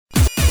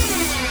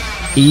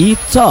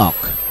E-Talk,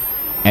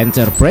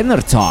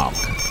 Entrepreneur Talk.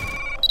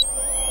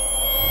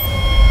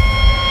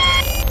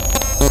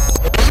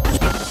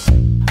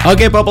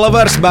 Oke Pop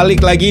Lovers,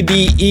 balik lagi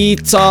di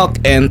E-Talk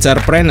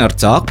Entrepreneur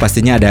Talk.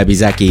 Pastinya ada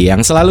Abizaki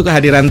yang selalu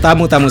kehadiran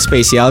tamu-tamu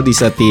spesial di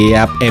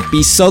setiap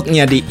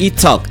episodenya di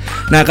E-Talk.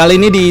 Nah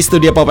kali ini di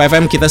studio Pop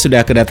FM kita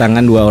sudah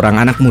kedatangan dua orang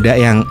anak muda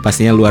yang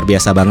pastinya luar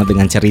biasa banget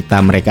dengan cerita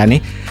mereka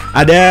nih.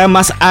 Ada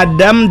Mas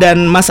Adam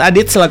dan Mas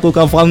Adit selaku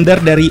co-founder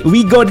dari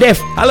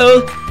WeGoDev.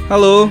 Halo.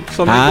 Halo,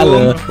 assalamualaikum.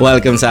 Halo,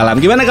 waalaikumsalam.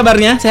 Gimana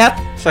kabarnya? Sehat?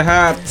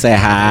 Sehat.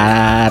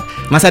 Sehat.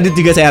 Mas Adit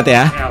juga sehat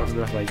ya? Ya,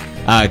 alhamdulillah baik.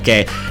 Oke,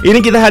 ini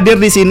kita hadir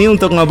di sini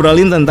untuk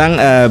ngobrolin tentang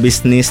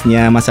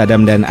bisnisnya Mas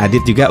Adam dan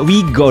Adit juga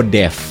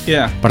WeGoDev.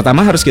 Ya.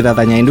 Pertama harus kita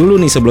tanyain dulu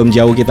nih sebelum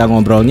jauh kita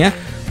ngobrolnya,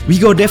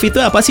 WeGoDev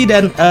itu apa sih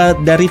dan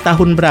dari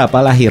tahun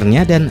berapa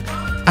lahirnya dan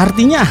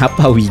artinya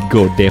apa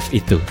WeGoDev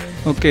itu?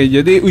 Oke,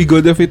 jadi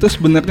WeGoDev itu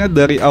sebenarnya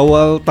dari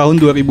awal tahun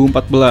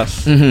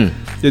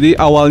 2014. Jadi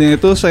awalnya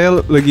itu saya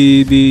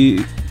lagi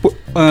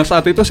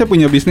saat itu saya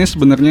punya bisnis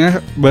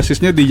sebenarnya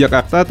basisnya di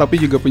Jakarta tapi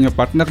juga punya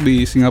partner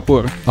di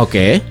Singapura.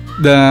 Oke.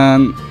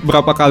 Dan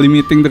berapa kali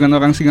meeting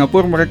dengan orang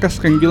Singapura, mereka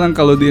sering bilang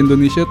kalau di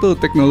Indonesia tuh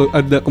teknologi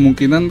ada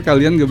kemungkinan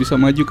kalian nggak bisa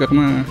maju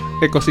karena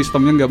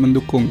ekosistemnya nggak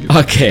mendukung. Gitu.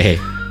 Oke.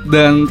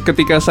 Dan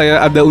ketika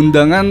saya ada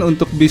undangan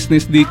untuk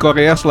bisnis di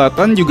Korea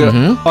Selatan juga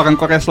orang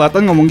Korea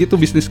Selatan ngomong gitu,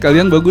 bisnis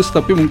kalian bagus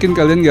tapi mungkin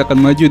kalian nggak akan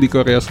maju di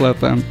Korea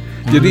Selatan.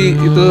 Jadi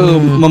itu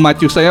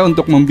memacu saya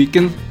untuk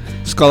membuat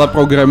sekolah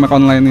programmer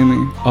online ini.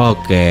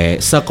 Oke,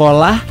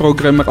 sekolah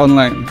programmer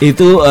online.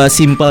 Itu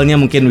simpelnya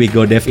mungkin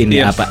WeGoDev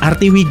ini. Yes. Apa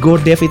arti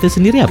WeGoDev itu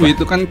sendiri apa? We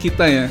itu kan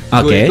kita ya.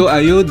 Okay. Go itu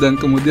ayo dan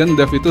kemudian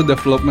dev itu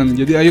development.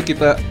 Jadi ayo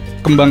kita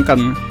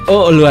kembangkan.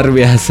 Oh luar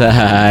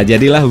biasa.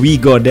 Jadilah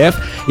WeGoDev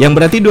yang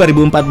berarti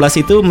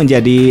 2014 itu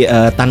menjadi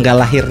tanggal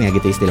lahirnya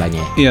gitu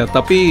istilahnya. Iya,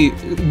 tapi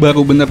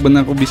baru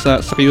benar-benar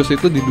bisa serius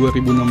itu di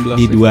 2016.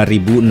 Di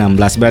 2016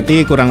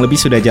 berarti kurang lebih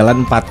sudah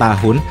jalan 4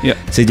 tahun. Ya.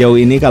 Sejauh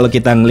ini kalau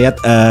kita ngelihat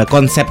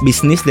konsep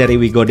bisnis dari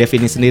WeGoDev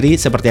ini sendiri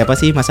seperti apa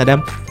sih Mas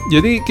Adam?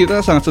 Jadi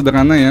kita sangat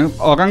sederhana ya.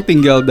 Orang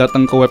tinggal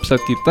datang ke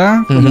website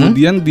kita,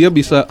 kemudian dia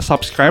bisa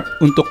subscribe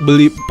untuk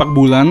beli per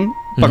bulan,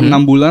 per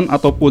 6 bulan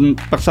ataupun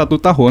per 1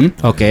 tahun.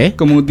 Oke.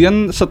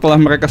 Kemudian setelah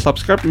mereka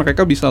subscribe,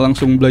 mereka bisa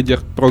langsung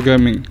belajar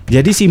programming.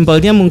 Jadi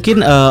simpelnya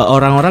mungkin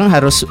orang-orang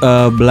harus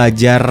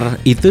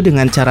belajar itu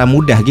dengan cara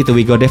mudah gitu.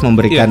 WeGoDev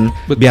memberikan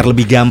biar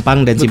lebih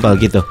gampang dan simpel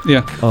gitu.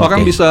 Iya.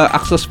 Orang bisa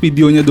akses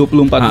videonya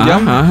 24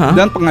 jam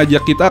dan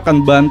pengajar kita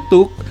akan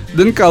bantu.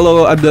 Dan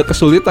kalau ada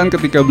kesulitan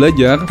ketika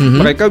belajar,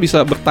 mereka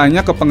bisa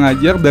bertanya ke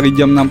pengajar dari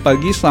jam 6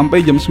 pagi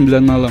sampai jam 9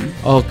 malam.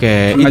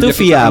 Oke. Itu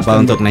via apa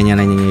untuk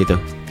nanya-nanyanya itu?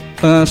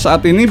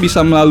 Saat ini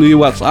bisa melalui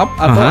WhatsApp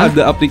atau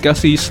ada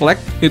aplikasi Slack.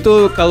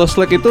 Itu kalau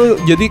Slack itu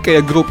jadi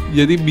kayak grup,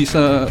 jadi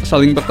bisa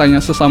saling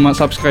bertanya sesama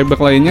subscriber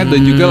lainnya dan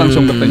juga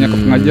langsung bertanya ke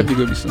pengajar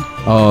juga bisa.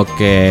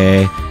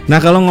 Oke. Nah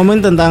kalau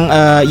ngomongin tentang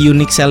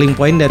unique selling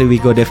point dari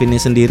WeGoDev ini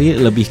sendiri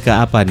lebih ke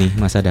apa nih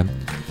Mas Adam?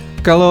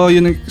 Kalau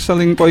unique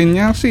selling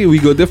point-nya sih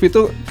WeGoDev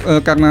itu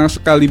karena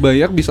sekali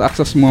bayar bisa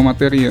akses semua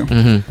materi ya.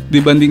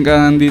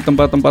 Dibandingkan di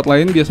tempat-tempat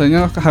lain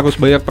biasanya harus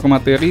bayar per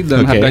materi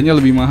dan harganya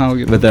lebih mahal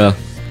gitu. Betul.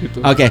 Gitu.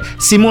 Oke,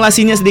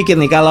 simulasinya sedikit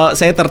nih. Kalau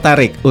saya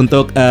tertarik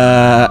untuk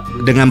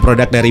dengan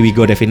produk dari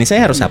WeGoDev ini,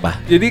 saya harus apa?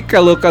 Jadi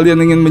kalau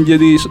kalian ingin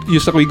menjadi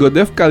user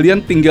WeGoDev,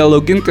 kalian tinggal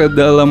login ke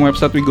dalam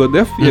website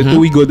WeGoDev, yaitu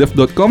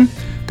wegodev.com.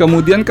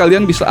 Kemudian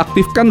kalian bisa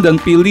aktifkan dan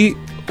pilih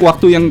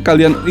waktu yang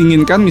kalian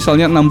inginkan,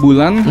 misalnya 6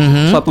 bulan,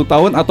 1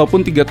 tahun,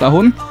 ataupun 3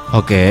 tahun.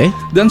 Oke.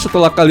 Dan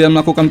setelah kalian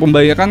melakukan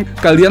pembayaran,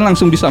 kalian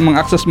langsung bisa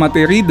mengakses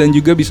materi dan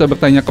juga bisa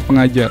bertanya ke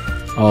pengajar.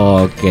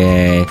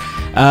 Oke.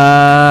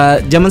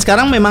 Zaman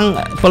sekarang memang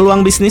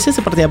peluang bisnisnya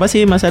seperti apa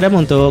sih Mas Adam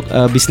untuk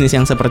bisnis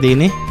yang seperti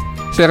ini?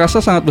 Saya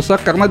rasa sangat besar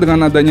karena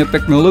dengan adanya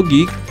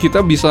teknologi kita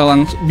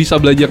bisa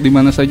belajar di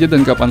mana saja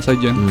dan kapan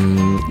saja.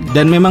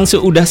 Dan memang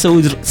sudah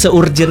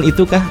se-urgent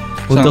itu kah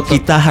untuk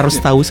kita harus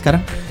tahu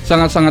sekarang?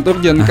 Sangat-sangat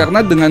urgent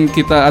karena dengan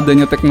kita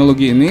adanya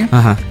teknologi ini,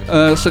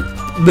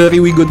 dari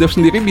WeGoDev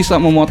sendiri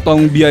bisa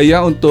memotong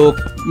biaya untuk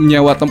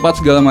menyewa tempat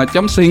segala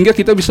macam sehingga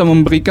kita bisa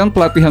memberikan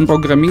pelatihan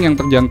programming yang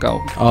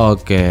terjangkau.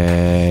 Oke.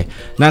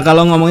 Nah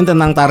kalau ngomongin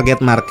tentang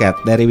target market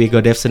dari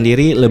WeGoDev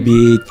sendiri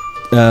lebih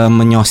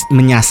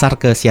menyasar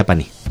ke siapa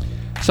nih?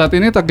 Saat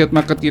ini target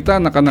market kita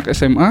anak-anak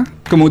SMA,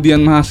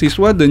 kemudian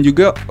mahasiswa dan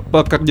juga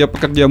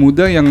pekerja-pekerja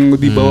muda yang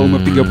di bawah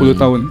umur 30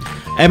 tahun.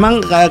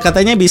 Emang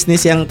katanya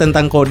bisnis yang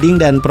tentang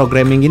coding dan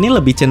programming ini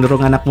lebih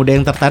cenderung anak muda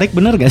yang tertarik,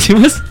 bener gak sih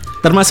Mas?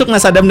 Termasuk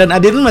Mas Adam dan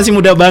Adit masih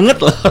muda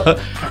banget loh.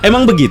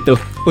 Emang begitu?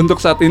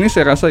 Untuk saat ini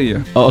saya rasa iya.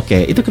 Oh,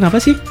 oke. Itu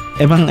kenapa sih?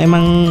 Emang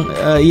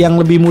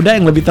yang lebih muda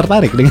yang lebih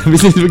tertarik dengan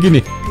bisnis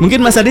begini? Mungkin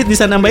Mas Adit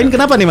bisa nambahin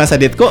kenapa nih Mas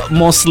Adit? Kok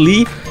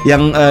mostly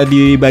yang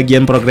di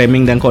bagian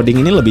programming dan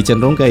coding ini lebih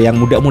cenderung ke yang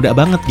muda-muda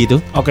banget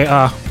gitu? Oke,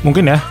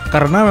 mungkin ya.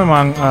 Karena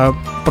memang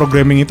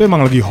programming itu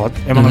emang lagi hot,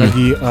 emang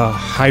lagi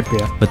hype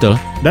ya. Betul.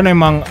 Dan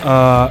emang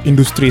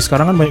industri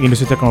sekarang kan banyak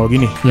industri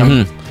teknologi nih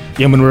yang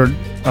yang benar-benar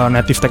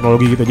native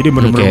teknologi gitu. Jadi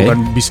benar-benar bukan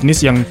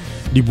bisnis yang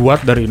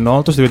dibuat dari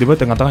nol terus tiba-tiba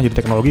tengah-tengah jadi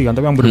teknologi kan,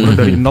 tapi yang benar-benar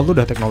dari nol tuh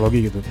udah teknologi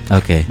gitu.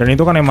 Dan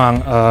itu kan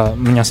emang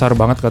menyasar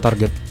banget ke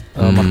target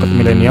market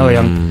milenial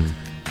yang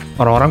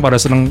orang-orang pada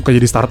seneng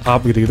jadi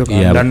startup gitu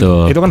kan. Dan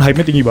itu kan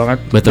hype-nya tinggi banget.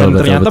 Dan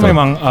ternyata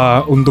memang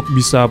untuk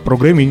bisa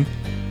programming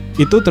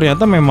itu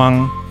ternyata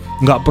memang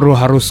nggak perlu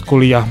harus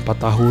kuliah 4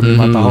 tahun,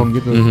 5 tahun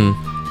gitu.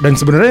 Dan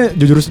sebenarnya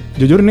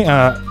jujur nih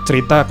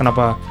cerita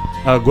kenapa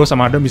gue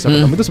sama Adam bisa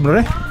ketemu itu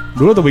sebenarnya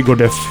dulu tuh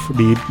WeGoDev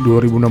di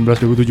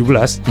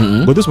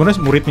 2016-2017 gue tuh sebenarnya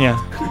muridnya.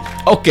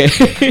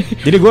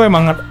 Jadi gue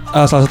emang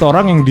salah satu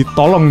orang yang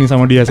ditolong nih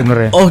sama dia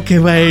sebenarnya.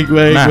 Baik.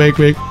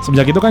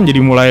 Semenjak itu kan jadi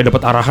mulai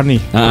dapat arahan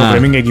nih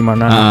programming kayak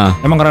gimana.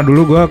 Emang karena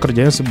dulu gue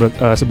kerjanya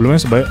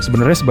sebelumnya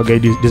sebenarnya sebagai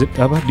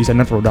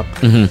desainer produk,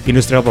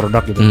 industrial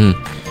produk gitu.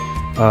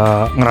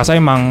 Ngerasa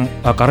emang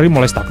karir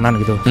mulai stagnan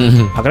gitu.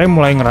 Akhirnya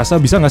mulai ngerasa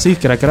bisa nggak sih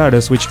kira-kira ada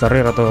switch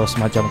karir atau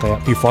semacam kayak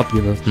pivot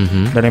gitu.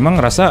 Dan emang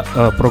ngerasa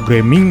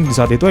programming di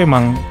saat itu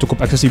emang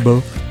cukup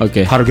accessible.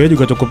 Harganya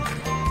juga cukup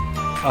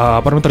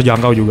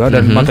terjangkau juga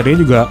dan materinya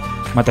juga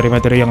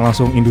materi-materi yang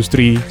langsung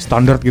industri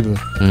standar gitu.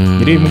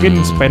 Jadi mungkin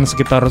spend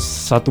sekitar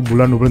 1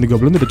 bulan, 2 bulan, 3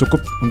 bulan itu udah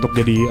cukup untuk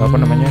jadi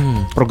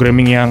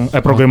programming yang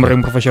programmer yang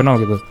profesional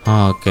gitu.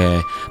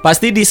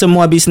 Pasti di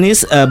semua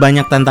bisnis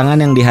banyak tantangan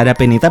yang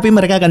dihadapi nih, tapi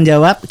mereka akan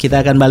jawab. Kita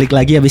akan balik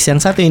lagi habis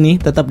yang satu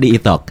ini, tetap di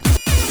e-talk.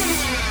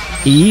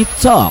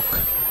 E-talk,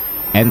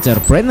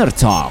 Entrepreneur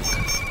Talk.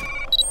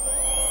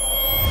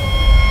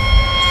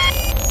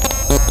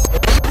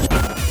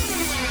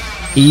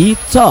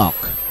 E-talk,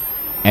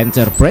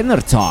 Entrepreneur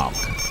Talk.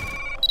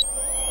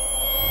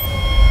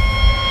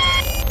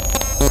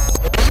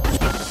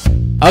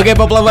 Oke,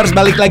 Pop Lovers,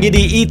 balik lagi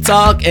di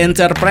E-talk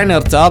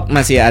Entrepreneur Talk.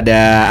 Masih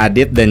ada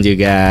Adit dan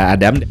juga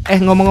Adam.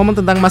 Ngomong-ngomong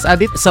tentang Mas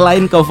Adit,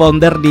 selain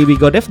co-founder di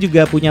WeGoDev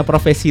juga punya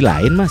profesi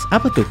lain, Mas.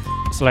 Apa tuh?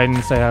 Selain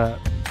saya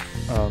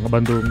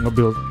ngebantu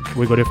nge-build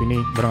WeGoDev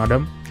ini bareng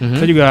Adam,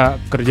 saya juga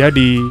kerja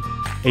di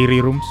Airy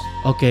Rooms.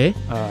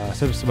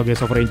 Saya sebagai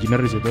software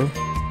engineer di situ.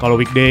 Kalau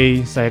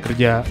weekday saya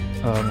kerja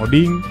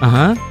ngoding.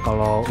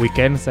 Kalau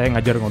weekend saya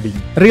ngajar ngoding.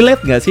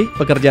 Relate gak sih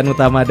pekerjaan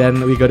utama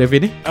dan WeGoDev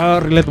ini?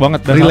 Relate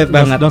banget.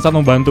 Dan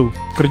sangat membantu.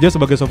 Kerja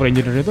sebagai software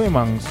engineer itu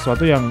emang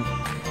sesuatu yang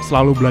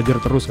selalu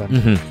belajar terus kan.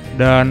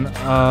 Dan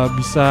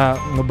bisa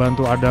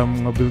ngebantu Adam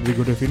nge-build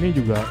WeGoDev ini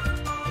juga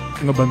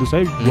ngebantu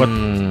saya buat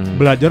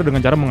belajar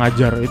dengan cara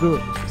mengajar. Itu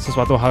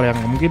sesuatu hal yang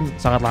mungkin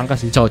sangat langka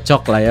sih.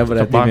 Cocok lah ya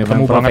berarti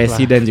memang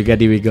profesi dan juga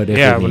di WeGoDev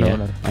ini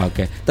benar-benar.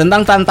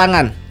 Tentang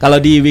tantangan, kalau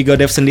di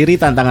WeGoDev sendiri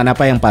tantangan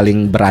apa yang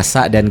paling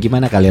berasa dan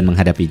gimana kalian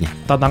menghadapinya?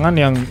 Tantangan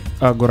yang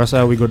gue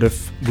rasa WeGoDev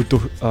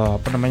butuh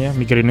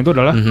mikirin itu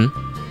adalah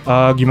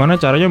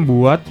gimana caranya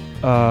buat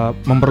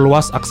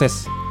memperluas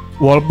akses.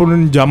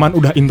 Walaupun zaman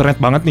udah internet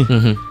banget nih,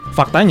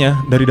 faktanya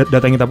dari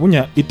data yang kita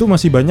punya itu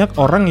masih banyak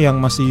orang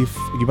yang masih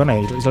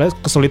istilahnya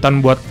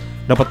kesulitan buat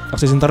dapat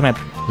akses internet.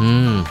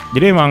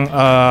 Jadi emang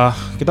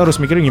kita harus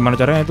mikirin gimana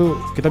caranya itu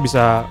kita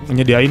bisa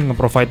menyediain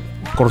nge-provide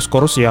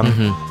course-course yang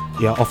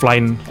ya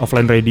offline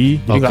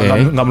ready. Jadi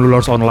nggak melulu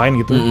harus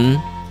online gitu.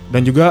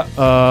 Dan juga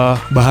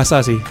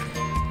bahasa sih.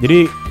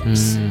 Jadi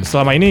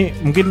selama ini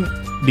mungkin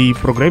di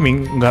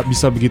programming nggak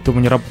bisa begitu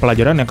menyerap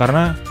pelajaran ya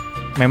karena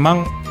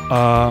memang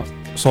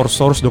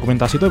source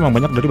dokumentasi itu memang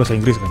banyak dari bahasa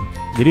Inggris kan.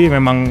 Jadi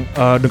memang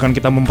dengan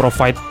kita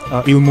memprovide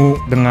ilmu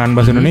dengan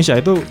bahasa Indonesia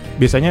itu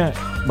biasanya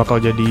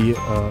bakal jadi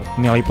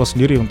nilai plus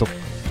sendiri untuk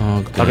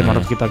target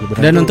market kita gitu.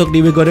 Dan untuk di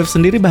WeGoDev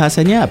sendiri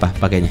bahasanya apa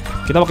pakainya?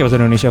 Kita pakai bahasa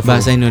Indonesia.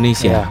 Bahasa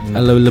Indonesia.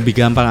 Lebih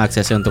gampang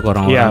aksesnya untuk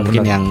orang-orang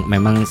mungkin yang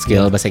memang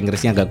skill bahasa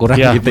Inggrisnya agak kurang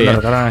gitu ya.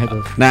 Karena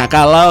itu. Nah,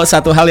 kalau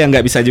satu hal yang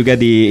nggak bisa juga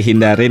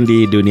dihindarin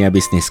di dunia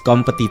bisnis,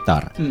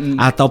 kompetitor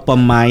atau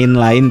pemain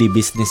lain di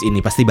bisnis ini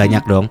pasti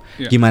banyak dong.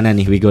 Gimana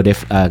nih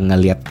WeGoDev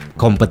ngelihat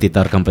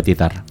kompetitor?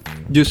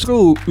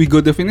 Justru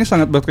WeGoDev ini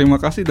sangat berterima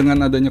kasih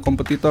dengan adanya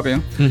kompetitor ya.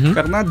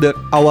 Karena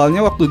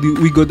awalnya waktu di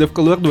WeGoDev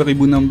keluar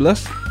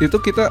 2016 itu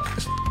kita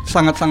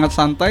sangat-sangat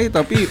santai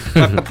tapi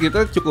market kita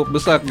cukup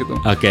besar gitu.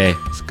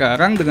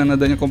 Sekarang dengan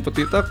adanya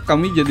kompetitor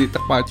kami jadi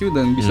terpacu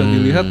dan bisa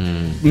dilihat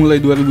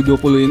mulai 2020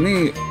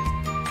 ini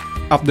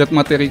update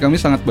materi kami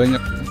sangat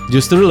banyak.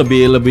 Justru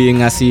lebih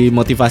ngasih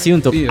motivasi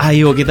untuk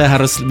ayo kita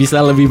harus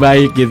bisa lebih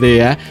baik gitu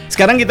ya.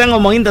 Sekarang kita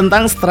ngomongin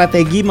tentang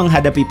strategi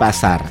menghadapi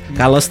pasar.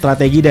 Kalau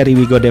strategi dari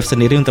WeGoDev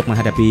sendiri untuk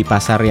menghadapi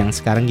pasar yang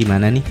sekarang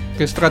gimana nih?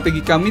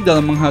 Strategi kami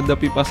dalam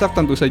menghadapi pasar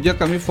tentu saja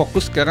kami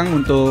fokus sekarang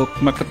untuk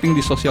marketing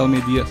di sosial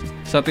media.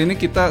 Saat ini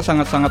kita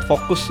sangat-sangat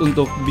fokus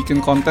untuk bikin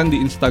konten di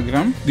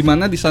Instagram, di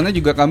mana di sana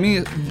juga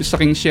kami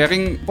sering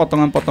sharing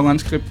potongan-potongan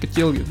skrip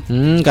kecil gitu.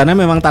 Karena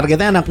memang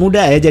targetnya anak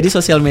muda ya, jadi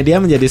sosial media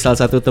menjadi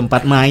salah satu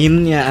tempat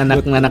mainnya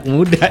anak-anak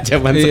muda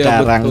zaman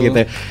sekarang betul.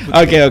 Gitu.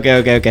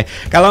 Oke.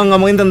 Kalau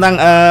ngomongin tentang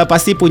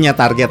pasti punya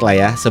target lah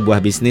ya, sebuah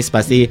bisnis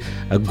pasti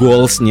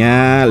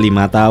goalsnya 5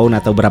 tahun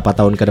atau berapa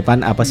tahun ke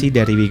depan apa sih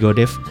dari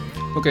WeGoDev?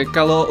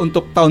 Kalau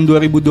untuk tahun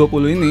 2020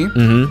 ini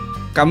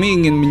kami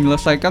ingin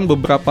menyelesaikan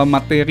beberapa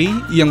materi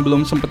yang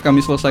belum sempat kami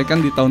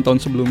selesaikan di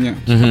tahun-tahun sebelumnya.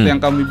 Seperti yang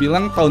kami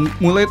bilang,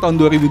 mulai tahun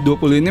 2020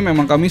 ini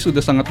memang kami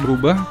sudah sangat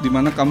berubah, di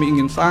mana kami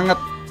ingin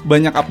sangat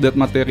banyak update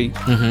materi.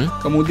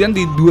 Kemudian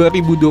di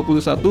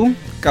 2021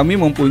 kami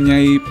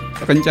mempunyai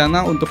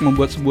rencana untuk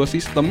membuat sebuah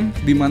sistem,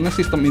 di mana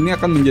sistem ini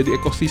akan menjadi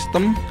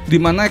ekosistem,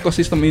 di mana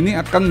ekosistem ini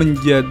akan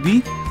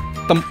menjadi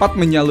tempat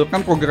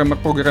menyalurkan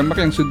programmer-programmer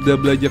yang sudah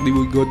belajar di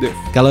WeGoDev.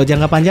 Kalau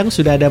jangka panjang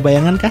sudah ada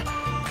bayangan kah?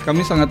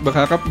 Kami sangat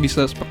berharap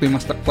bisa seperti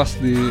masterclass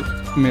di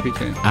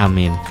Amerika.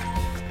 Amin.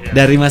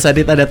 Dari Mas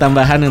Adit ada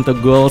tambahan untuk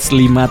goals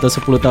 5 atau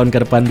 10 tahun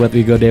ke depan buat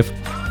WeGoDev?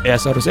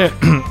 Ya seharusnya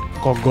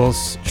kalau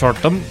goals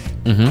short term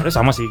ada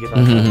sama sih kita.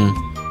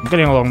 Mungkin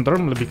yang long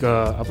term lebih ke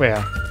apa ya?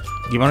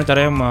 Gimana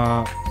caranya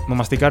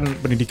memastikan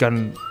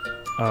pendidikan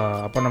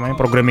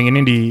programming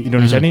ini di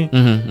Indonesia ini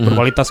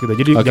berkualitas gitu.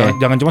 Jadi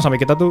jangan cuma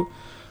sampai kita tuh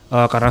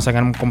karena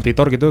saingan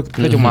kompetitor gitu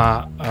kita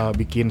cuma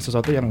bikin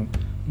sesuatu yang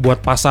buat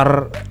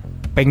pasar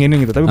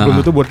pengenin gitu, tapi belum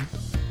tentu buat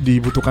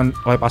dibutuhkan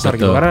oleh pasar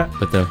gitu. Karena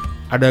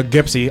ada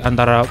gap sih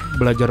antara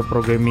belajar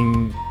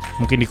programming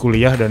mungkin di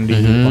kuliah dan di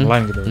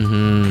online gitu.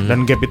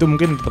 Dan gap itu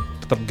mungkin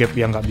tetap gap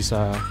yang nggak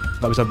bisa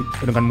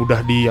dengan mudah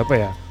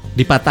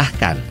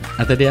dipatahkan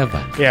atau di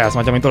apa? Ya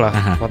semacam itulah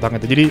patahkan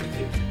itu.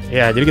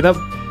 Jadi kita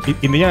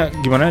intinya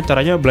gimana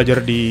caranya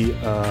belajar di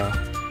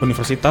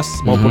universitas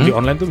maupun di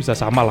online tuh bisa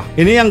sama lah.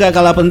 Ini yang gak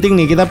kalah penting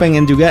nih, kita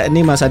pengen juga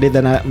nih Mas Adit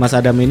dan Mas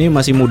Adam ini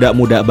masih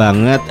muda-muda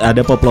banget.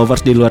 Ada pop lovers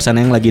di luar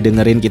sana yang lagi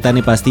dengerin kita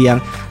nih, pasti yang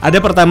ada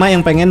pertama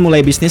yang pengen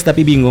mulai bisnis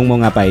tapi bingung mau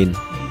ngapain,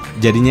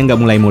 jadinya gak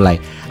mulai-mulai.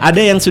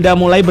 Ada yang sudah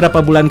mulai berapa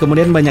bulan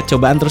kemudian banyak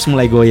cobaan terus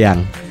mulai goyang.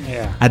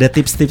 Ada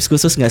tips-tips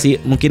khusus gak sih?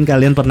 Mungkin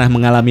kalian pernah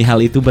mengalami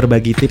hal itu,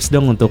 berbagi tips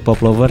dong untuk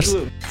pop lovers.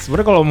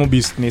 Sebenarnya kalau mau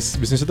bisnis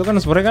itu kan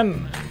sebenarnya kan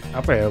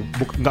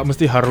nggak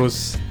mesti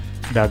harus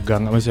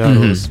dagang, nggak mesti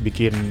harus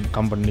bikin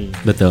company.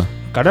 Betul.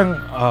 Kadang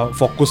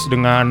fokus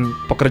dengan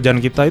pekerjaan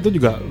kita itu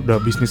juga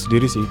udah bisnis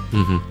sendiri sih.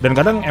 Dan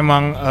kadang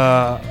emang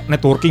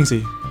networking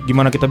sih.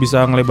 Gimana kita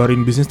bisa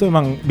ngelebarin bisnis tuh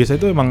biasanya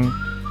itu emang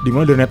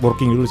dimulai dari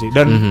networking dulu sih.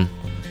 Dan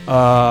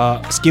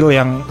skill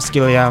yang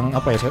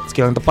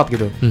tepat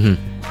gitu.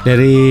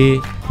 Dari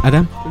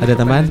Adam ada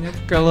tambahan?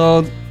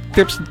 Kalau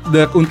tips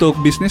untuk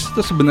bisnis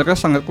itu sebenarnya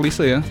sangat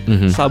klise ya,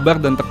 sabar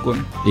dan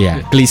tekun. Iya,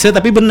 klise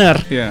tapi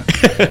benar. Iya.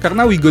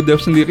 Karena WeGoDev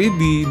sendiri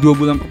di 2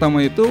 bulan pertama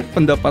itu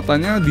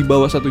pendapatannya di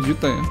bawah 1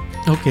 juta ya.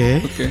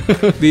 Oke.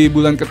 Di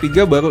bulan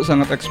ketiga baru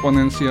sangat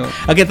eksponensial.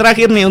 Oke,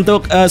 terakhir nih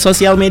untuk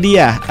sosial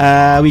media,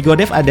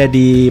 WeGoDev ada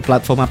di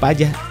platform apa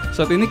aja?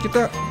 Saat ini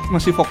kita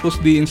masih fokus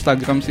di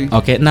Instagram sih.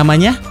 Oke,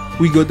 namanya?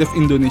 WeGoDev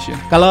Indonesia.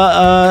 Kalau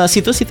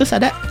situs-situs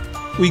ada?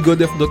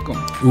 WeGoDev.com.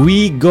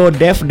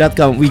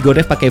 WeGoDev.com.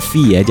 WeGoDev pakai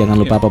V ya, jangan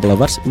lupa pop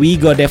lovers.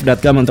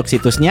 WeGoDev.com untuk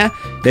situsnya,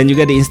 dan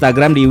juga di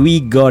Instagram di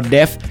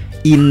WeGoDev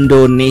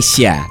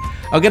Indonesia.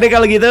 Oke deh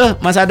kalau gitu,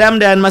 Mas Adam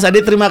dan Mas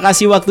Adit, terima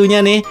kasih waktunya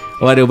nih.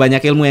 Waduh,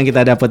 banyak ilmu yang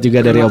kita dapat juga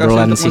dari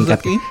obrolan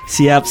singkat.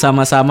 Siap,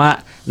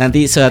 sama-sama.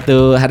 Nanti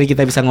suatu hari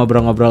kita bisa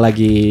ngobrol-ngobrol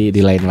lagi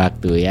di lain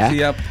waktu ya.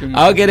 Siap.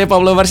 Oke deh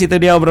pop lovers, itu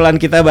dia obrolan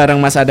kita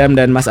bareng Mas Adam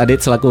dan Mas Adit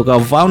selaku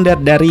co-founder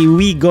dari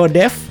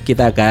WeGoDev.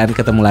 Kita akan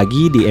ketemu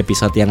lagi di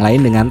episode yang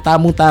lain dengan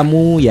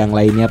tamu-tamu yang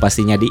lainnya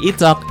pastinya di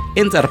e-Talk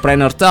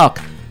Entrepreneur Talk.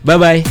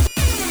 Bye-bye.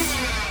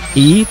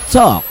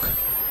 e-Talk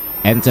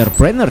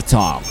Entrepreneur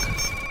Talk.